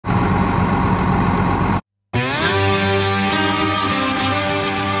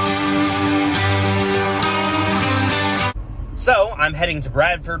I'm heading to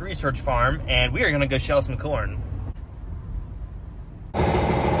Bradford Research Farm, and we are gonna go shell some corn.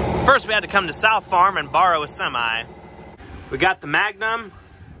 First, we had to come to South Farm and borrow a semi. We got the Magnum.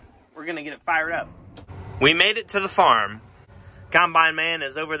 We're gonna get it fired up. We made it to the farm. Combine man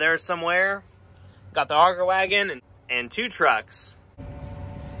is over there somewhere. Got the auger wagon and 2 trucks.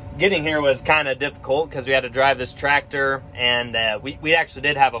 Getting here was kind of difficult because we had to drive this tractor, and we actually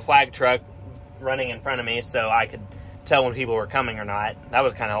did have a flag truck running in front of me so I could tell when people were coming or not. That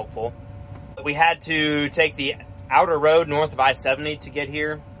was kind of helpful. We had to take the outer road north of I-70 to get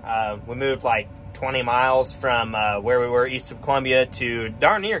here. We moved like 20 miles from where we were east of Columbia to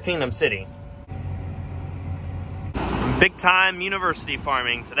darn near Kingdom City. Big time university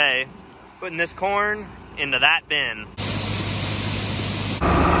farming today. Putting this corn into that bin.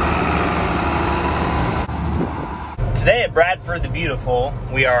 Today at Bradford the Beautiful,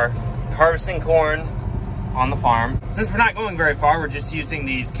 we are harvesting corn on the farm. Since we're not going very far, we're just using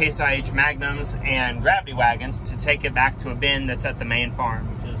these Case IH Magnums and gravity wagons to take it back to a bin that's at the main farm,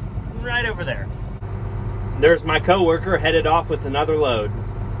 which is right over there. There's my coworker headed off with another load.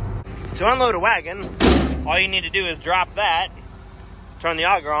 To unload a wagon, all you need to do is drop that, turn the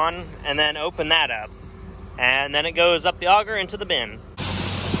auger on, and then open that up. And then it goes up the auger into the bin.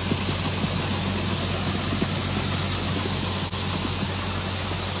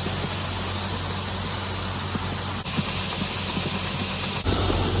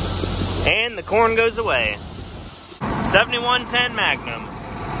 And the corn goes away. 7110 Magnum.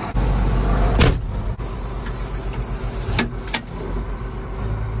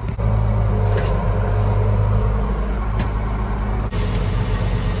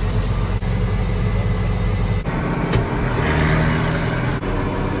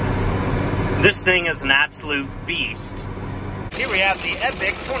 This thing is an absolute beast. Here we have the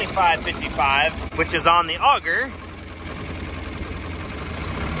Epic 2555, which is on the auger.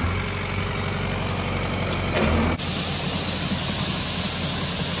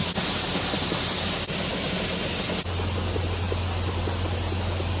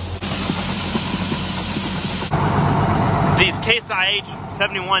 These Case IH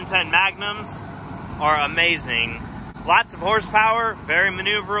 7110 Magnums are amazing. Lots of horsepower, very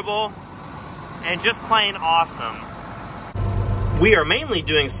maneuverable, and just plain awesome. We are mainly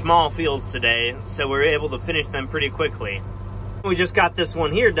doing small fields today, so we're able to finish them pretty quickly. We just got this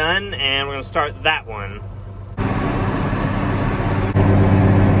one here done, and we're gonna start that one.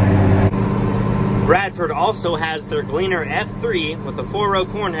 Bradford also has their Gleaner F3 with a 4-row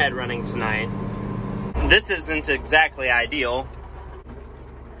corn head running tonight. This isn't exactly ideal.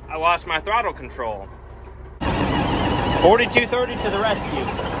 I lost my throttle control. 4230 to the rescue.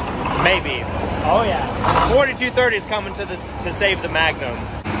 Maybe. Oh yeah. 4230 is coming to save the Magnum.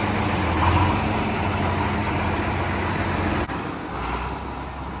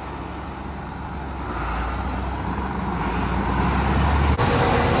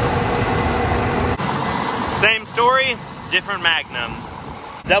 Same story, different Magnum.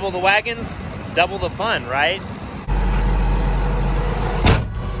 Double the wagons, double the fun, right?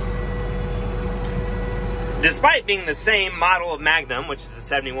 Despite being the same model of Magnum, which is a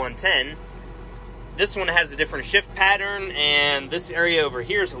 7110, this one has a different shift pattern, and this area over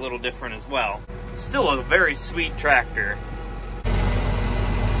here is a little different as well. Still a very sweet tractor.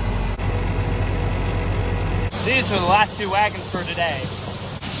 These are the last 2 wagons for today.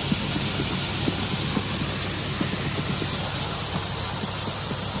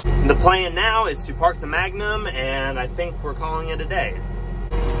 The plan now is to park the Magnum, and I think we're calling it a day.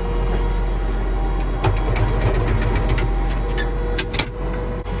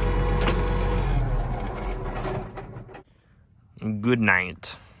 Good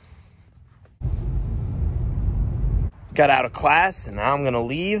night. Got out of class, and now I'm gonna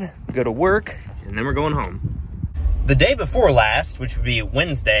leave, go to work, and then we're going home. The day before last, which would be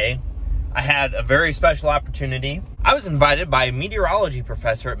Wednesday, I had a very special opportunity. I was invited by a meteorology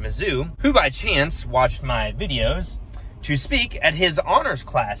professor at Mizzou, who by chance watched my videos, to speak at his honors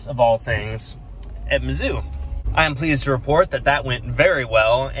class of all things at Mizzou. I am pleased to report that that went very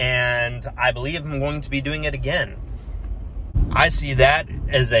well, and I believe I'm going to be doing it again. I see that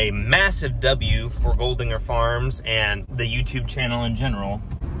as a massive W for Goldinger Farms and the YouTube channel in general.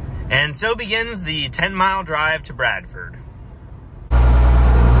 And so begins the 10-mile drive to Bradford.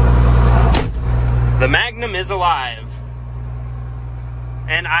 The Magnum is alive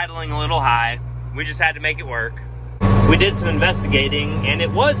and idling a little high. We just had to make it work. We did some investigating, and it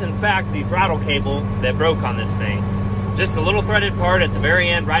was in fact the throttle cable that broke on this thing. Just a little threaded part at the very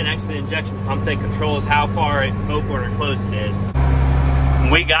end right next to the injection pump that controls how far open or close it is.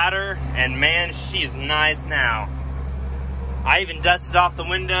 We got her, and man, she's nice now. I even dusted off the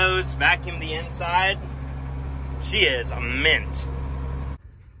windows, vacuumed the inside. She is a mint.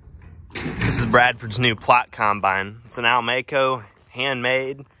 This is Bradford's new plot combine. It's an Almaco,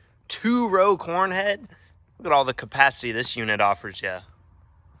 handmade, 2-row corn head. Look at all the capacity this unit offers you.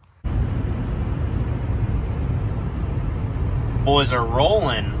 Boys are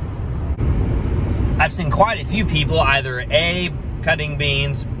rolling. I've seen quite a few people either A, cutting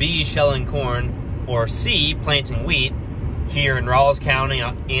beans, B, shelling corn, or C, planting wheat here in Rawls County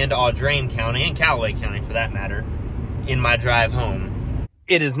and Audrain County, and Callaway County for that matter, in my drive home.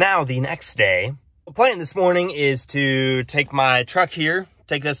 It is now the next day. The plan this morning is to take my truck here,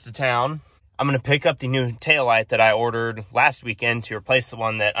 take this to town. I'm going to pick up the new taillight that I ordered last weekend to replace the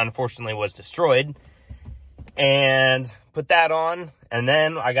one that unfortunately was destroyed, and put that on, and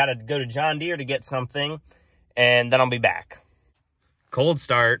then I got to go to John Deere to get something, and then I'll be back. Cold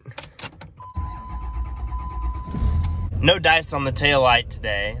start. No dice on the taillight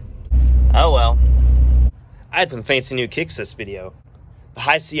today. Oh well. I had some fancy new kicks this video. The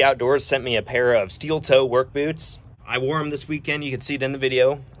HISEA Outdoors sent me a pair of steel toe work boots. I wore them this weekend. You can see it in the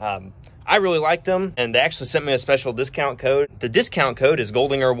video. I really liked them, and they actually sent me a special discount code. The discount code is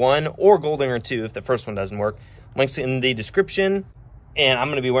Goldinger1 or Goldinger2 if the first one doesn't work. Links in the description, and I'm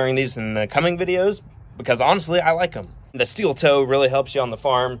going to be wearing these in the coming videos because honestly, I like them. The steel toe really helps you on the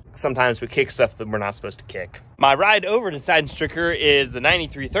farm. Sometimes we kick stuff that we're not supposed to kick. My ride over to Side Stricker is the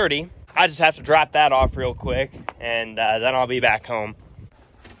 9330. I just have to drop that off real quick, and then I'll be back home.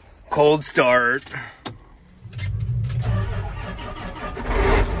 Cold start.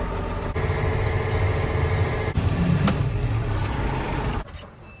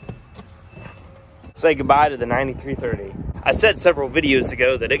 Say goodbye to the 9330. I said several videos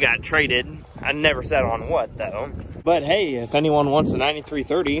ago that it got traded. I never said on what though. But hey, if anyone wants a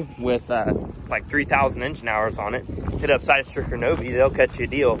 9330 with like 3,000 engine hours on it, hit up Side Stricker Novi, they'll cut you a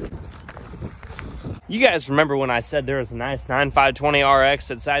deal. You guys remember when I said there was a nice 9520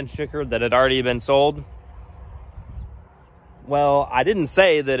 RX at Side Stricker that had already been sold? Well, I didn't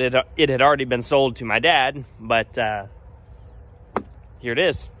say that it had already been sold to my dad, but here it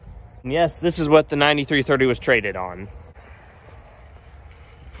is. And yes, this is what the 9330 was traded on.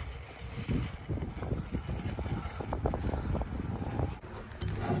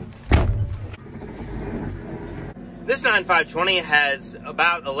 This 9520 has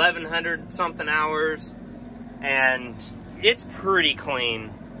about 1,100 something hours, and it's pretty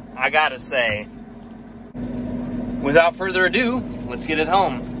clean, I gotta say. Without further ado, let's get it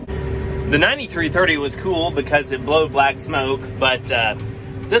home. The 9330 was cool because it blowed black smoke, but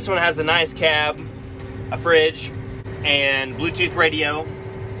this one has a nice cab, a fridge, and Bluetooth radio,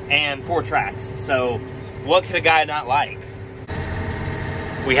 and 4 tracks. So what could a guy not like?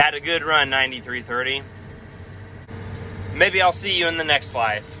 We had a good run, 9330. Maybe I'll see you in the next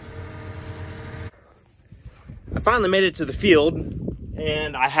life. I finally made it to the field,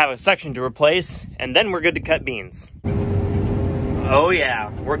 and I have a section to replace, and then we're good to cut beans. Oh yeah,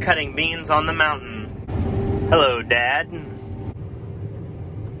 we're cutting beans on the mountain. Hello, Dad.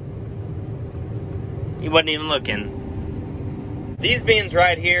 He wasn't even looking. These beans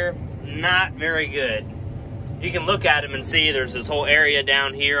right here, not very good. You can look at them and see there's this whole area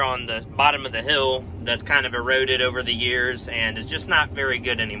down here on the bottom of the hill that's kind of eroded over the years, and it's just not very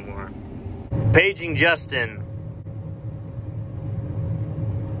good anymore. Paging Justin.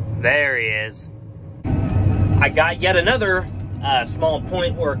 There he is. I got yet another small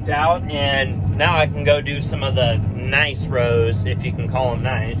point worked out, and now I can go do some of the nice rows, if you can call them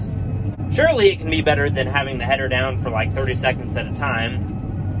nice. Surely it can be better than having the header down for like 30 seconds at a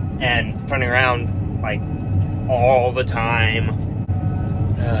time and turning around like all the time.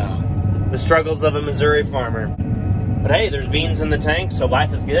 The struggles of a Missouri farmer. But hey, there's beans in the tank, so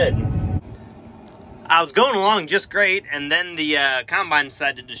life is good. I was going along just great, and then the combine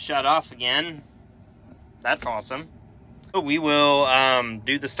decided to shut off again. That's awesome. So we will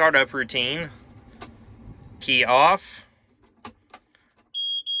do the startup routine. Key off.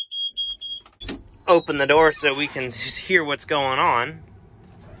 Open the door so we can just hear what's going on.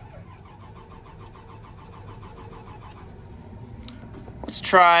 Let's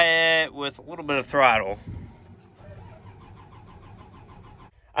try it with a little bit of throttle.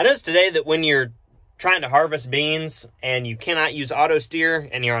 I noticed today that when you're trying to harvest beans and you cannot use auto steer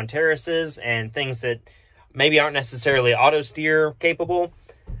and you're on terraces and things that maybe aren't necessarily auto steer capable,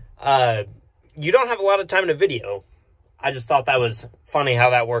 you don't have a lot of time to video. I just thought that was funny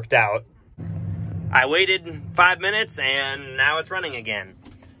how that worked out. I waited 5 minutes and now it's running again.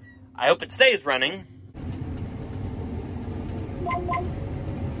 I hope it stays running.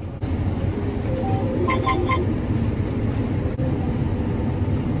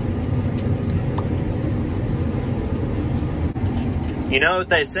 You know what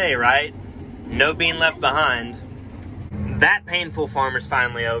they say, right? No being left behind. That painful farm is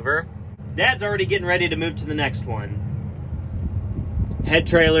finally over. Dad's already getting ready to move to the next one. Head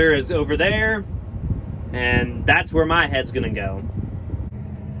trailer is over there, and that's where my head's gonna go.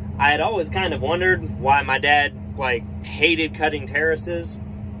 I had always kind of wondered why my dad, hated cutting terraces,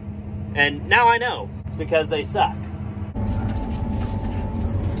 and now I know. It's because they suck.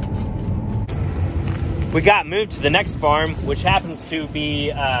 We got moved to the next farm, which happens to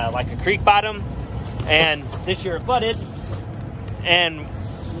be like a creek bottom, and this year it flooded, and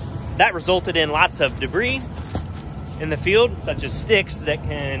that resulted in lots of debris in the field, such as sticks that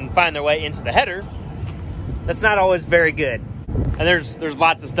can find their way into the header. That's not always very good, and there's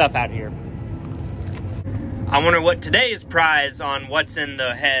lots of stuff out here. I wonder what today's prize on what's in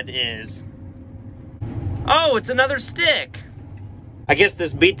the head is. Oh, it's another stick. I guess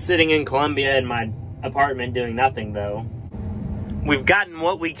this beats sitting in Columbia in my apartment doing nothing, though. We've gotten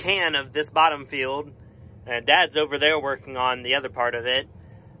what we can of this bottom field, and Dad's over there working on the other part of it.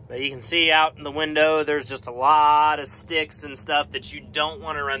 But you can see out in the window, there's just a lot of sticks and stuff that you don't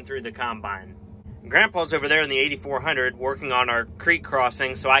want to run through the combine. Grandpa's over there in the 8400 working on our creek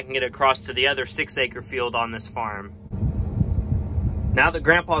crossing so I can get across to the other 6-acre field on this farm. Now that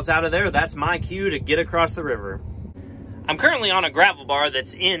Grandpa's out of there, that's my cue to get across the river. I'm currently on a gravel bar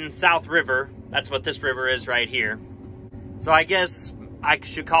that's in South River. That's what this river is right here. So I guess I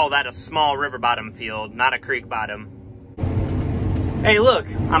should call that a small river bottom field, not a creek bottom. Hey, look,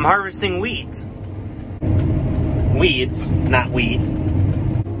 I'm harvesting wheat. Weeds, not wheat.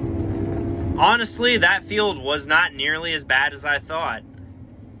 Honestly, that field was not nearly as bad as I thought.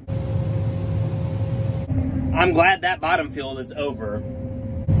 I'm glad that bottom field is over.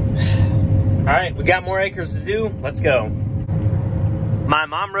 All right, we got more acres to do. Let's go. My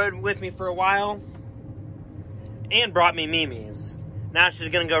mom rode with me for a while and brought me Mimi's. Now she's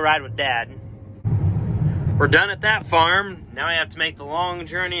gonna go ride with Dad. We're done at that farm. Now I have to make the long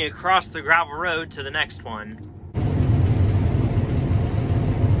journey across the gravel road to the next one.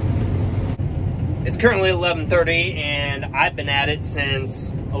 It's currently 11:30 and I've been at it since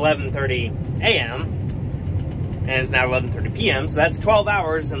 11:30 a.m. and it's now 11:30 p.m. so that's 12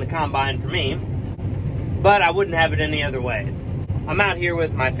 hours in the combine for me, but I wouldn't have it any other way. I'm out here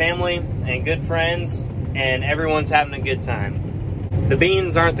with my family and good friends and everyone's having a good time. The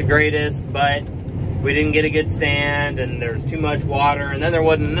beans aren't the greatest, but we didn't get a good stand and there's too much water and then there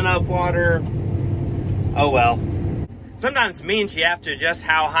wasn't enough water. Oh well. Sometimes means you have to adjust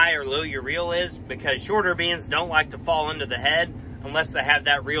how high or low your reel is because shorter beans don't like to fall into the head unless they have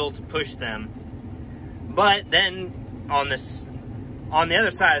that reel to push them. But then on the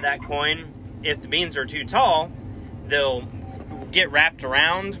other side of that coin, if the beans are too tall, they'll get wrapped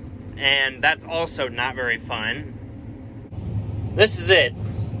around and that's also not very fun. This is it.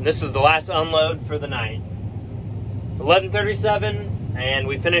 This is the last unload for the night. 11:37 and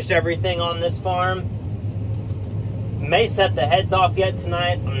we finished everything on this farm. May set the heads off yet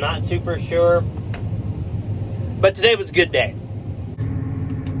tonight, I'm not super sure. But today was a good day.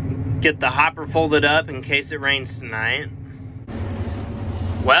 Get the hopper folded up in case it rains tonight.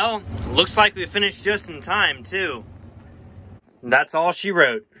 Well, looks like we finished just in time too. That's all she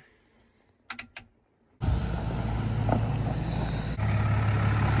wrote.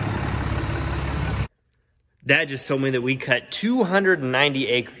 Dad just told me that we cut 290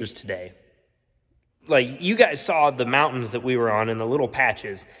 acres today. Like, you guys saw the mountains that we were on and the little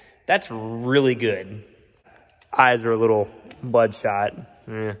patches. That's really good. Eyes are a little bloodshot.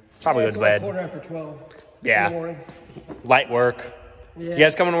 Probably goes to bed. 12:15. Yeah. Light work. Yeah. You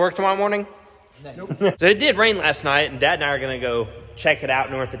guys coming to work tomorrow morning? No. Nope. So it did rain last night, and Dad and I are going to go check it out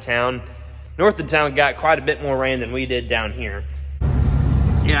north of town. North of town got quite a bit more rain than we did down here.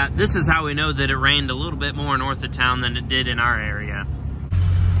 Yeah, this is how we know that it rained a little bit more north of town than it did in our area.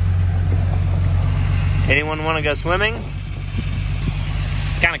 Anyone want to go swimming?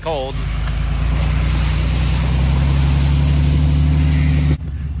 It's kind of cold.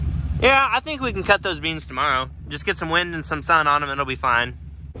 Yeah, I think we can cut those beans tomorrow. Just get some wind and some sun on them, it'll be fine.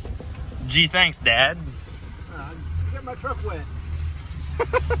 Gee, thanks, Dad. Get my truck wet.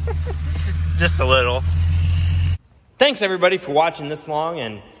 Just a little. Thanks, everybody, for watching this long.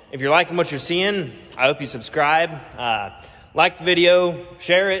 And if you're liking what you're seeing, I hope you subscribe. Like the video,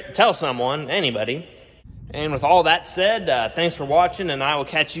 share it, tell someone, anybody. And with all that said, thanks for watching, and I will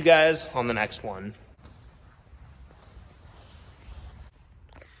catch you guys on the next one.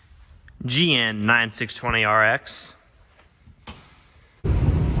 GN 9620RX.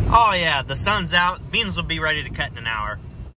 Oh yeah, the sun's out. Beans will be ready to cut in an hour.